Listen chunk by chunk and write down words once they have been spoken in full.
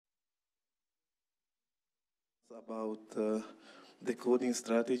about decoding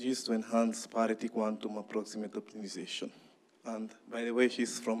strategies to enhance Parity Quantum Approximate Optimization. And by the way,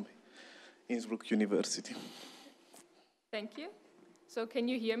 she's from Innsbruck University. Thank you. So can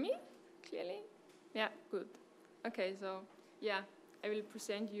you hear me clearly? Yeah, good. Okay, so yeah, I will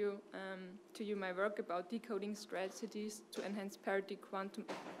present to you my work about decoding strategies to enhance Parity Quantum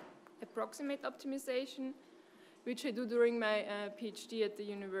Approximate Optimization, which I do during my PhD at the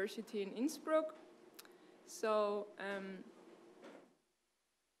University in Innsbruck. So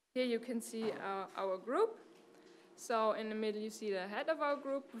here you can see our group. So in the middle you see the head of our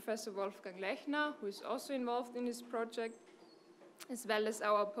group, Professor Wolfgang Lechner, who is also involved in this project, as well as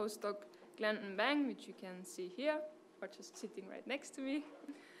our postdoc Glendon Wang, which you can see here, or just sitting right next to me.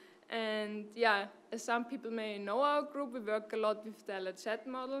 And yeah, as some people may know our group, we work a lot with the LHZ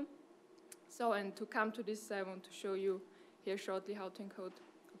model. So, and to come to this, I want to show you here shortly how to encode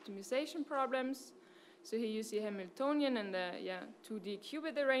optimization problems. So here you see Hamiltonian and the 2D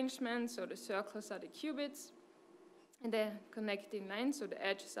qubit arrangement. So the circles are the qubits, and the connecting lines, so the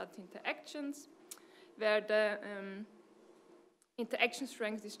edges are the interactions, where the interaction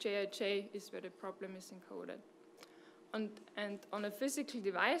strength is Jij is where the problem is encoded. And on a physical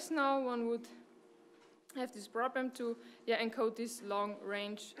device now, one would have this problem to encode these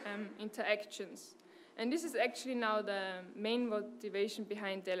long-range interactions. And this is actually now the main motivation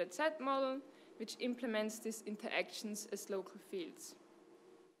behind the LHZ model, which implements these interactions as local fields.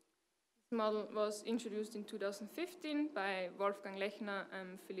 This model was introduced in 2015 by Wolfgang Lechner,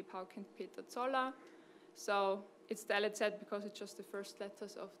 Philipp Hauk, and Peter Zoller. So it's the LHZ because it's just the first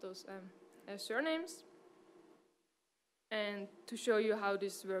letters of those surnames. And to show you how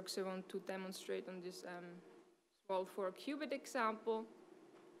this works, I want to demonstrate on this small 4-qubit example.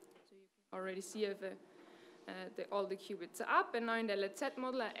 So you can already see if all the qubits are up, and now in the LHZ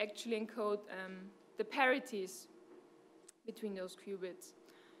model I actually encode the parities between those qubits.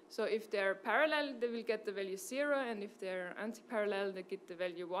 So if they're parallel, they will get the value 0, and if they're anti-parallel, they get the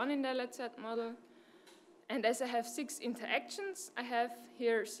value 1 in the LHZ model. And as I have 6 interactions, I have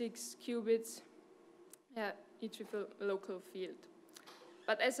here 6 qubits, each with a local field.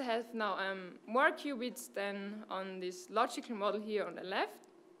 But as I have now more qubits than on this logical model here on the left,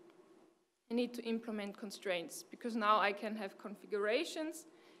 I need to implement constraints, because now I can have configurations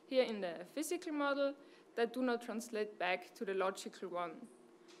here in the physical model that do not translate back to the logical one.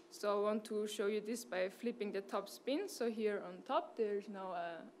 So I want to show you this by flipping the top spin. So here on top there is now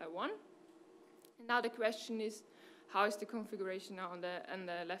a 1. And now the question is, how is the configuration now on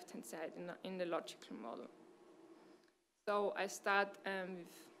the left-hand side in the logical model? So I start with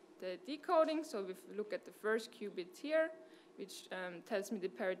the decoding. So we look at the first qubit here, which tells me the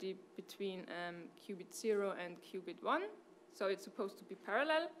parity between qubit 0 and qubit 1. So it's supposed to be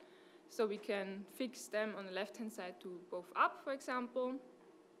parallel. So we can fix them on the left-hand side to both up, for example.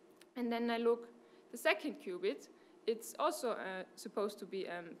 And then I look the second qubit. It's also supposed to be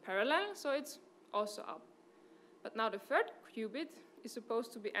parallel, so it's also up. But now the third qubit is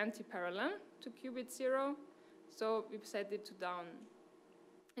supposed to be anti-parallel to qubit 0. So we've set it to down.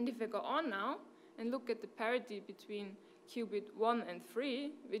 And if I go on now and look at the parity between qubit 1 and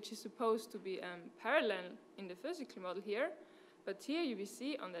 3, which is supposed to be parallel in the physical model here, but here you will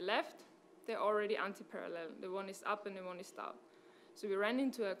see on the left, they're already anti-parallel. The one is up and the one is down. So we ran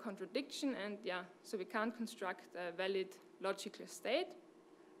into a contradiction, and so we can't construct a valid logical state.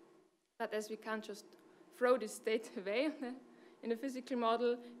 But as we can't just throw this state away in the physical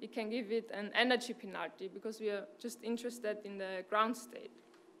model, we can give it an energy penalty, because we are just interested in the ground state.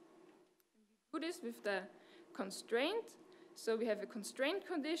 And we do this with the constraint. So we have a constraint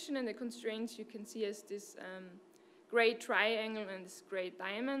condition, and the constraints you can see as this gray triangle and this gray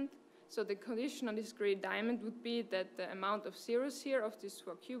diamond. So the condition on this gray diamond would be that the amount of zeros here of these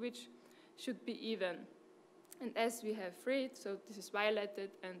 4 qubits should be even. And as we have 3, so this is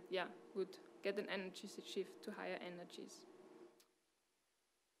violated, and would get an energy shift to higher energies.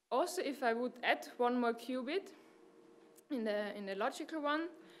 Also, if I would add 1 more qubit in the logical one,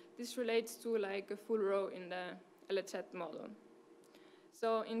 this relates to like a full row in the LHZ model.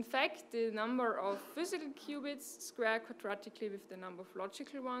 So in fact, the number of physical qubits square quadratically with the number of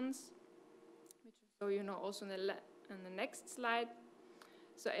logical ones, which I'll show you now also on the next slide.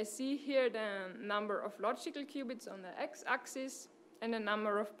 So I see here the number of logical qubits on the x-axis and the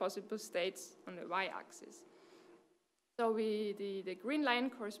number of possible states on the y-axis. So the green line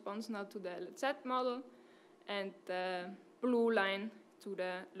corresponds now to the LHZ model, and the blue line to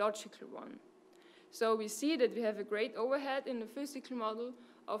the logical one. So we see that we have a great overhead in the physical model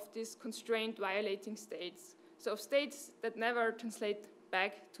of these constraint violating states. So of states that never translate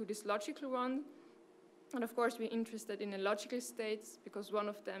back to this logical one, And of course, we're interested in the logical states because one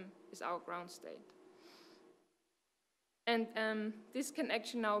of them is our ground state. And this can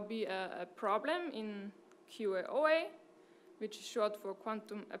actually now be a problem in QAOA, which is short for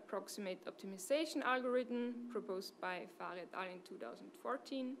Quantum Approximate Optimization algorithm proposed by Farr et al. In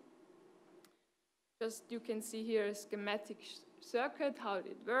 2014. Just you can see here a schematic circuit, how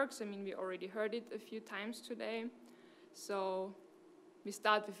it works. I mean, we already heard it a few times today. So we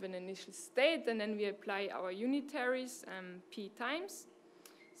start with an initial state, and then we apply our unitaries p times.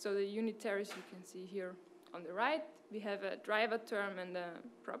 So the unitaries you can see here on the right. We have a driver term and a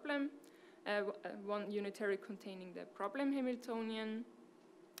problem, one unitary containing the problem Hamiltonian.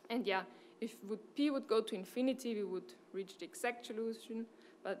 And yeah, if p would go to infinity, we would reach the exact solution.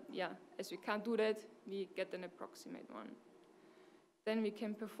 But yeah, as we can't do that, we get an approximate one. Then we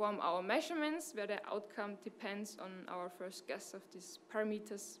can perform our measurements, where the outcome depends on our first guess of these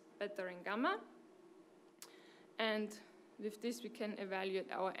parameters beta and gamma. And with this, we can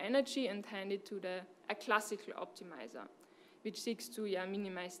evaluate our energy and hand it to a classical optimizer, which seeks to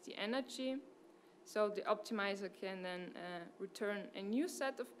minimize the energy. So the optimizer can then return a new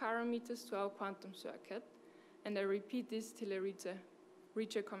set of parameters to our quantum circuit. And I repeat this till I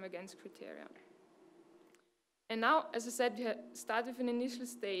reach a convergence criteria. And now, as I said, we start with an initial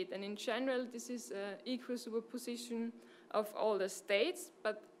state. And in general, this is equal superposition of all the states.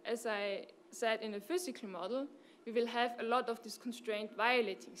 But as I said in the physical model, we will have a lot of these constraint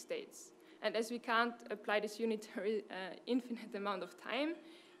violating states. And as we can't apply this unitary infinite amount of time,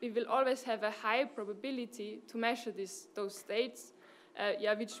 we will always have a high probability to measure those states,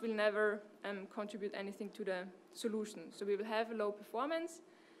 which will never contribute anything to the solution. So we will have a low performance,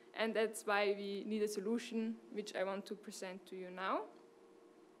 and that's why we need a solution, which I want to present to you now.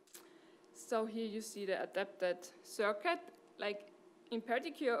 So here you see the adapted circuit. Like in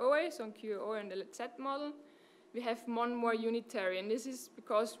Parity QAOA, so on QAOA and the LZ model, we have one more unitary, and this is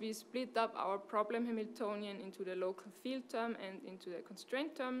because we split up our problem Hamiltonian into the local field term and into the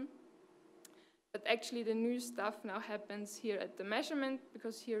constraint term. But actually the new stuff now happens here at the measurement,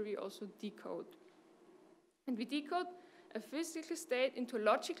 because here we also decode. And we decode a physical state into a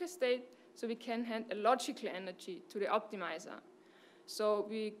logical state, so we can hand a logical energy to the optimizer. So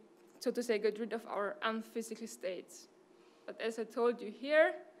we, so to say, get rid of our unphysical states. But as I told you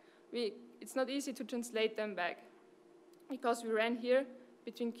here, it's not easy to translate them back, because we ran here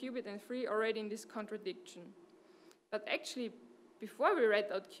between qubit and 3 already in this contradiction. But actually, before we read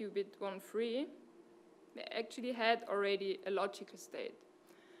out qubit 1, 3, we actually had already a logical state.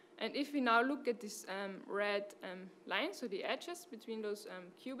 And if we now look at this red line, so the edges between those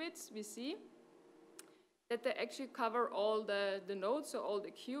qubits, we see that they actually cover all the nodes, so all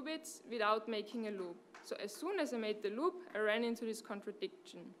the qubits, without making a loop. So as soon as I made the loop, I ran into this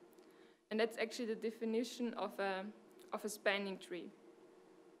contradiction. And that's actually the definition of a spanning tree.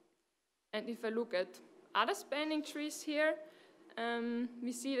 And if I look at other spanning trees here,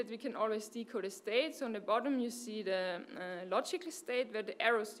 we see that we can always decode a state. So on the bottom, you see the logical state, where the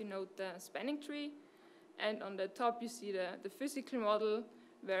arrows denote the spanning tree. And on the top, you see the physical model,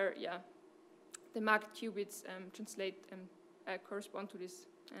 where, the marked qubits correspond to these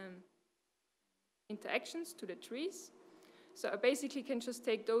interactions, to the trees. So I basically can just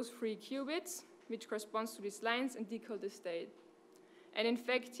take those 3 qubits, which corresponds to these lines, and decode the state. And in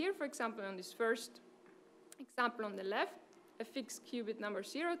fact, here, for example, on this first example on the left, I fix qubit number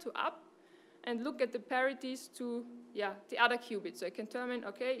 0 to up, and look at the parities to the other qubit. So I can determine,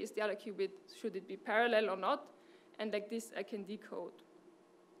 okay, is the other qubit, should it be parallel or not? And like this, I can decode.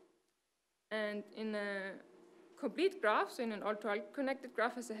 And in a complete graph, so in an all-connected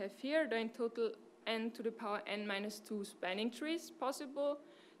graph as I have here, there are in total n to the power n minus 2 spanning trees possible.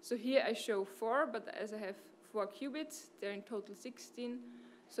 So here I show 4, but as I have 4 qubits, they're in total 16.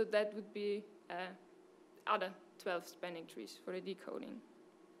 So that would be other 12 spanning trees for the decoding.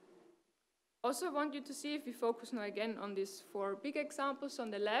 Also, I want you to see, if we focus now again on these 4 big examples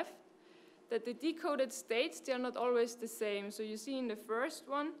on the left, that the decoded states, they are not always the same. So you see in the first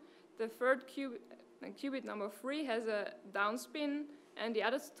one, the third qubit number 3 has a downspin, and the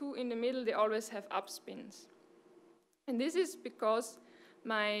other 2 in the middle, they always have upspins. And this is because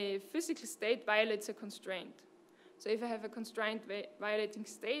my physical state violates a constraint. So if I have a constraint violating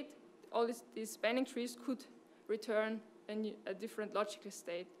state, all these spanning trees could return a different logical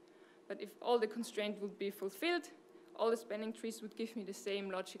state. But if all the constraints would be fulfilled, all the spanning trees would give me the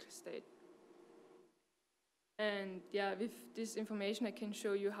same logical state. And with this information, I can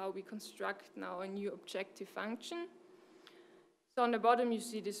show you how we construct now a new objective function. So on the bottom, you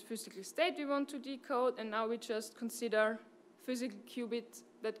see this physical state we want to decode, and now we just consider physical qubit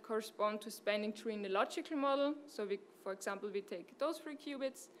that correspond to spanning tree in the logical model. So for example, we take those 3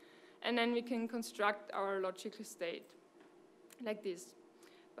 qubits, and then we can construct our logical state like this.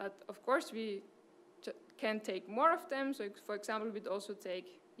 But of course, we can take more of them. So for example, we'd also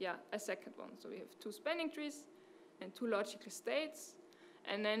take a second one. So we have 2 spanning trees and 2 logical states.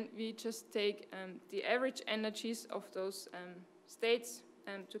 And then we just take the average energies of those states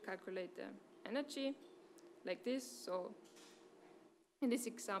to calculate the energy like this. So in these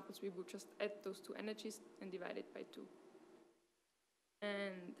examples, we would just add those 2 energies and divide it by 2.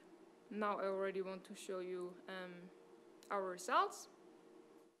 And now I already want to show you our results.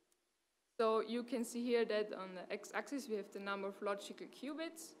 So you can see here that on the x-axis we have the number of logical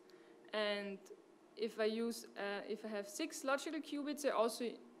qubits, and if I have 6 logical qubits, I also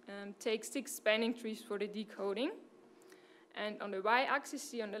take 6 spanning trees for the decoding. And on the y-axis,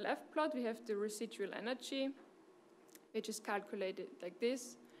 see on the left plot, we have the residual energy, which is calculated like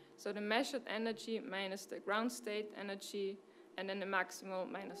this. So the measured energy minus the ground state energy, and then the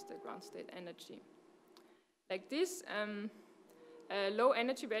maximal minus the ground state energy. Like this, a low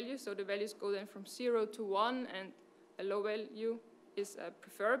energy value, so the values go then from 0 to 1, and a low value is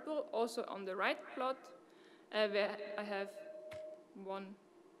preferable. Also on the right plot, where I have 1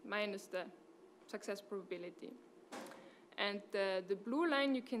 minus the success probability. And the blue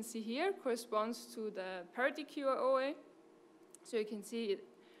line you can see here corresponds to the parity QoA. So you can see it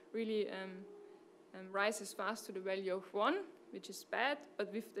really rises fast to the value of 1, which is bad.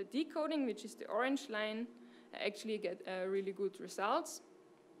 But with the decoding, which is the orange line, I actually get really good results.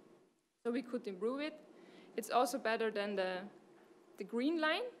 So we could improve it. It's also better than the green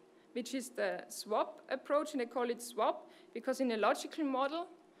line, which is the swap approach, and they call it swap because in a logical model,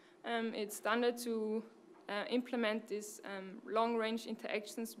 it's standard to implement these long-range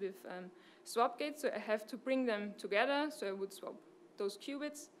interactions with swap gates. So I have to bring them together. So I would swap those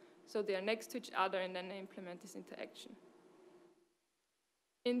qubits so they are next to each other, and then I implement this interaction.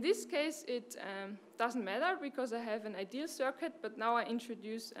 In this case, it doesn't matter because I have an ideal circuit, but now I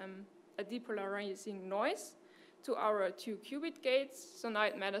introduce a depolarizing noise to our 2 qubit gates. So now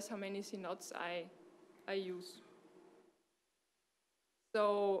it matters how many CNOTs I use.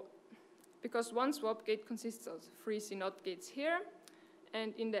 So because one swap gate consists of 3 CNOT gates here,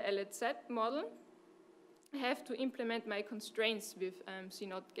 and in the LHZ model, I have to implement my constraints with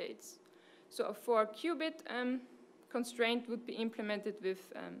CNOT gates. So a 4 qubit constraint would be implemented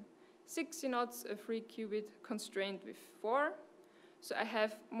with 6 CNOTs, a 3 qubit constraint with 4. So I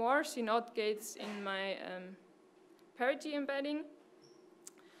have more CNOT gates in my parity embedding.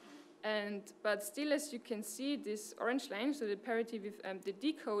 But still, as you can see, this orange line, so the parity with the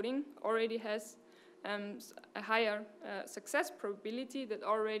decoding, already has a higher success probability that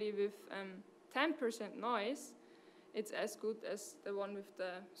already with 10% noise, it's as good as the one with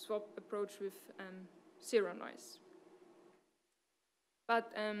the swap approach with 0 noise.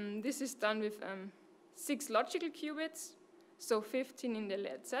 But this is done with 6 logical qubits, so 15 in the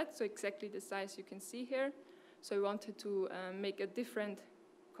LHZ, so exactly the size you can see here. So I wanted to make a different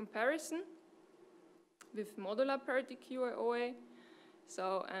comparison with modular parity QoA.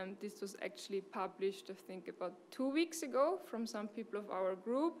 So this was actually published, I think, about 2 weeks ago from some people of our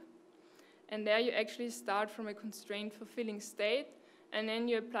group. And there you actually start from a constraint fulfilling state, and then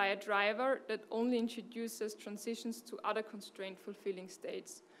you apply a driver that only introduces transitions to other constraint fulfilling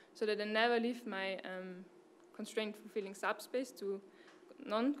states, so that I never leave my constraint fulfilling subspace to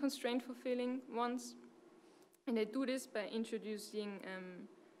non-constraint fulfilling ones. And I do this by introducing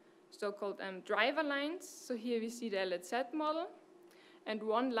so-called driver lines. So here we see the LHZ model, and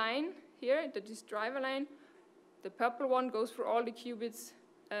one line here, that is driver line, the purple one goes for all the qubits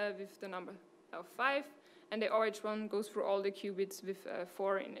with the number of 5, and the orange one goes for all the qubits with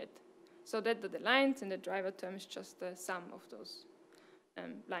 4 in it. So that are the lines, and the driver term is just the sum of those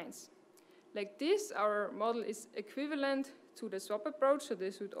lines. Like this, our model is equivalent to the swap approach, so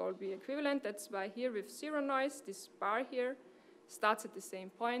this would all be equivalent. That's why here with 0 noise, this bar here starts at the same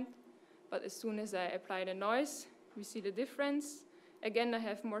point, but as soon as I apply the noise, we see the difference. Again, I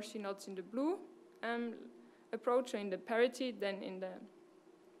have more CNOTs in the blue approach, or in the parity, than in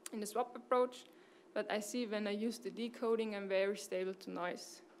the swap approach. But I see when I use the decoding, I'm very stable to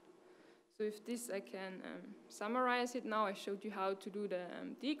noise. So with this, I can summarize it now. I showed you how to do the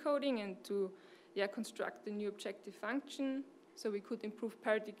decoding and to construct the new objective function. So we could improve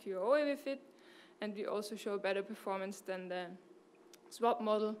parity QoA with it, and we also show better performance than the swap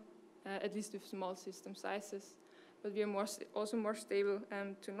model, at least with small system sizes. But we are also more stable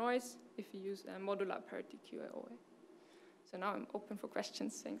to noise if we use modular parity QoA. So now I'm open for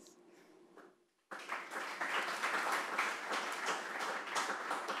questions. Thanks.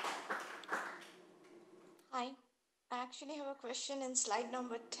 actually have a question in slide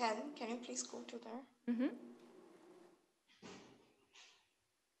number 10. Can you please go to there? Mm-hmm.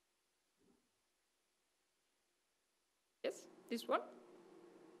 Yes, this one?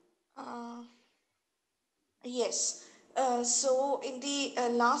 Yes. So in the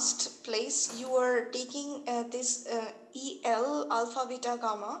last place, you are taking this EL alpha beta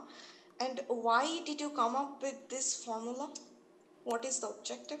gamma. And why did you come up with this formula? What is the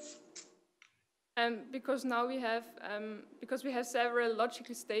objective? Because now we have several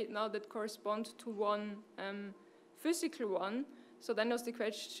logical states now that correspond to one physical one. So then was the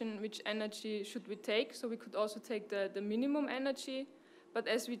question, which energy should we take? So we could also take the minimum energy, but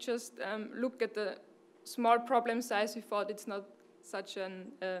as we just look at the small problem size, we thought it's not such a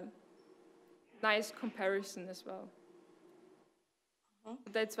nice comparison as well.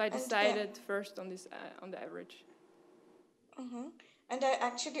 That's why I decided first on this on the average. And I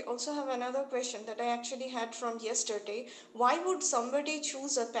actually also have another question that I actually had from yesterday. Why would somebody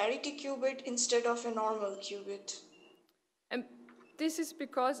choose a parity qubit instead of a normal qubit? This is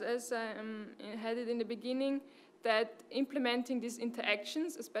because, as I had it in the beginning, that implementing these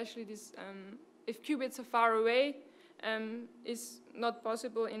interactions, especially this, if qubits are far away, is not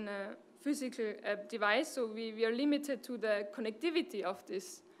possible in a physical device. So we are limited to the connectivity of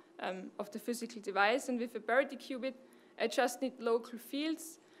this of the physical device. And with a parity qubit, I just need local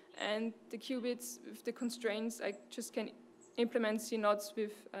fields, and the qubits with the constraints, I just can implement CNOTs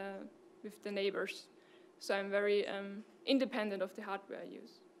with the neighbors. So I'm very independent of the hardware I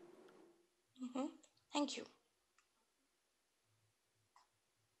use. Thank you.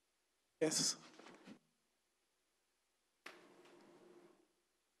 Yes.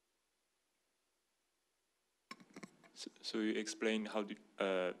 So you explain how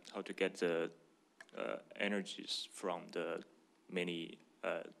to get the energies from the many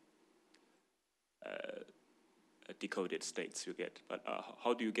decoded states you get, but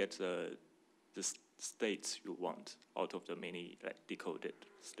how do you get the states you want out of the many decoded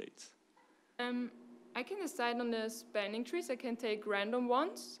states? I can decide on the spanning trees. I can take random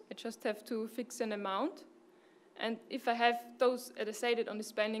ones. I just have to fix an amount. And if I have those decided on the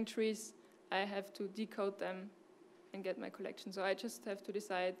spanning trees, I have to decode them and get my collection. So I just have to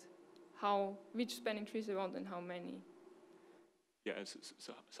decide which spanning trees I want and how many. Yeah,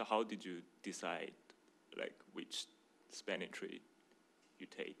 so how did you decide which spanning tree you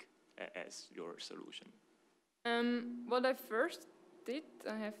take as your solution? What I first did,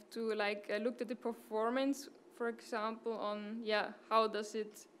 I have to I looked at the performance, for example, on how does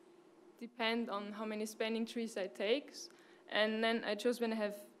it depend on how many spanning trees I take, and then I chose when I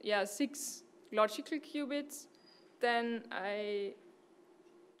have 6 logical qubits, then I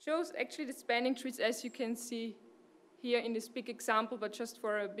chose actually the spanning trees as you can see here in this big example, but just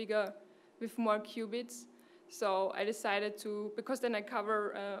for a bigger with more qubits. So I decided to, because then I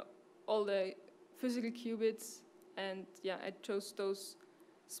cover all the physical qubits, and I chose those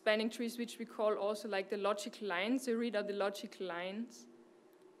spanning trees, which we call also the logical lines. You read out the logical lines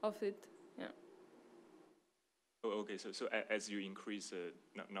of it. Oh, okay. So as you increase the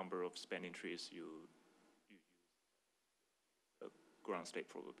number of spanning trees, you use the ground state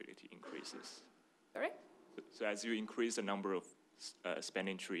probability increases. Sorry? So as you increase the number of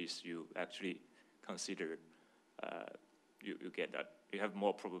spanning trees, you actually consider you get that you have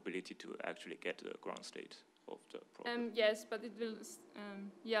more probability to actually get the ground state of the problem. Yes, but it will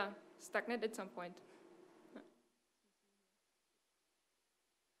stagnate at some point.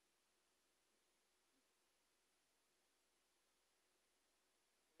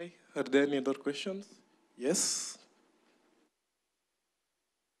 Okay. Are there any other questions? Yes.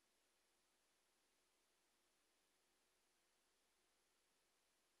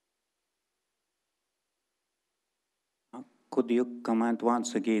 Could you comment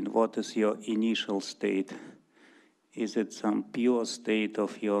once again, what is your initial state? Is it some pure state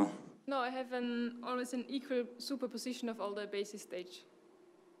of your... No, I have always an equal superposition of all the basis states.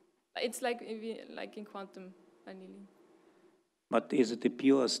 It's like in quantum annealing. But is it a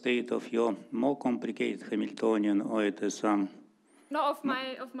pure state of your more complicated Hamiltonian, or it is some... No, of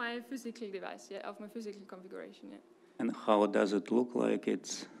my physical device, of my physical configuration, And how does it look like?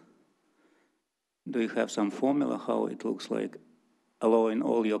 Do you have some formula how it looks like, allowing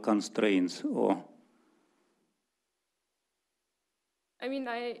all your constraints, or? I mean,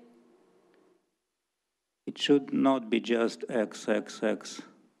 It should not be just XXX,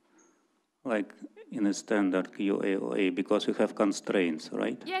 like in a standard QAOA, because you have constraints,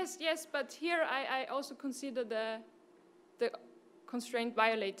 right? Yes, but here I also consider the constraint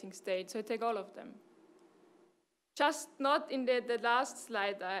violating state, so I take all of them. Just not in the last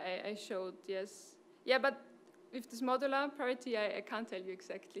slide I showed, yes. Yeah, but with this modular parity, I can't tell you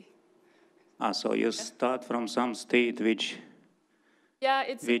exactly. So you start from some state which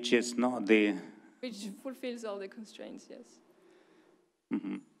is not the... Which fulfills all the constraints, yes.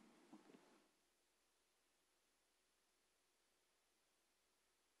 Mm-hmm.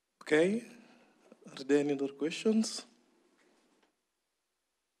 Okay, are there any other questions?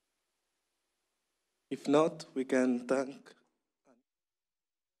 If not, we can thank